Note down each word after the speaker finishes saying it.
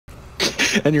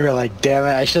And you were like, damn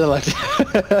it, I should have left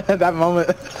that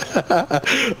moment.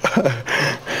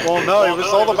 Well, no, it was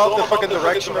all about the fucking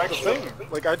direction of the thing.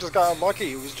 Like, I just got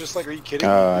unlucky. It was just like, are you kidding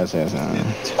me? Oh, I see. It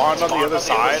spawned on the other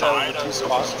side of the two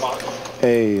spots.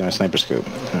 Hey, my sniper scoop.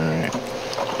 Alright.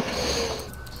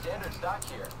 Standard stock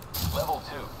here. Level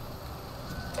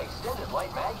 2. Extended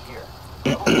light mag here.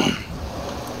 Level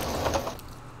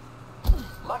 1.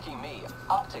 Lucky me.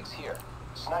 Optics here.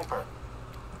 Sniper.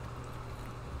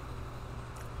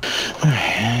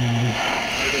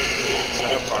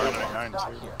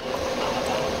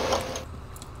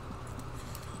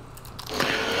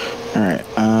 Alright,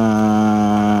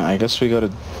 I guess we go to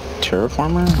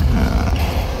Terraformer?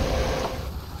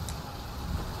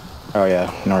 Oh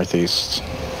yeah, northeast.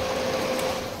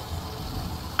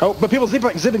 Oh, but people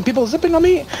zipping, people zipping on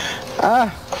me!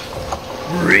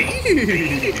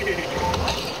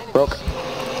 Broke.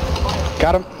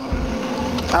 Got him.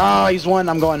 Oh, he's one,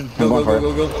 I'm going for it.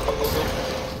 Go.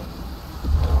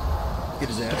 Get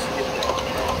his ass.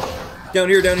 Down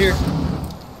here.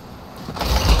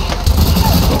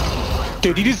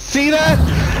 Dude, did you see that?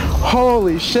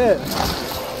 Holy shit.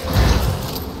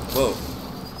 Whoa.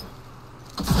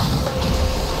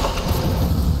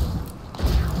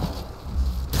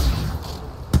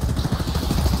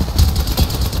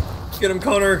 Get him,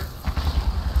 Connor.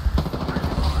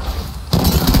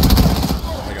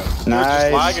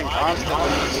 Nice. Lagging constantly.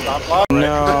 Stop lagging.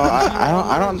 No,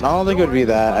 I don't think it would be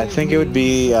that. I think it would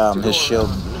be his shield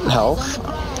health.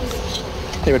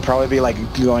 It would probably be like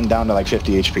going down to like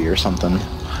 50 HP or something.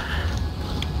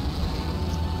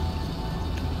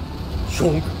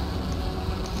 Shonk.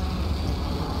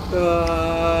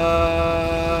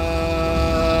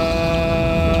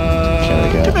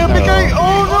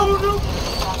 Oh no!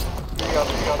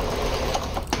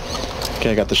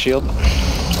 Okay, I got the shield.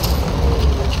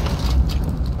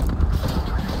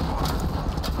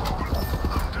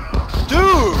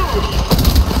 Dude!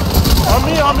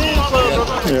 On me!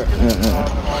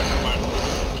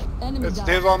 It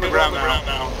stays on the ground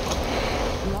now.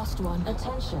 Lost one.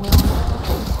 Attention.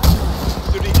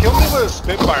 Dude, he killed me with a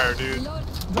Spitfire, dude.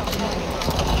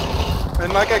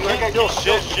 And like, I can't kill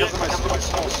shit because of my stupid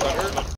small stutter.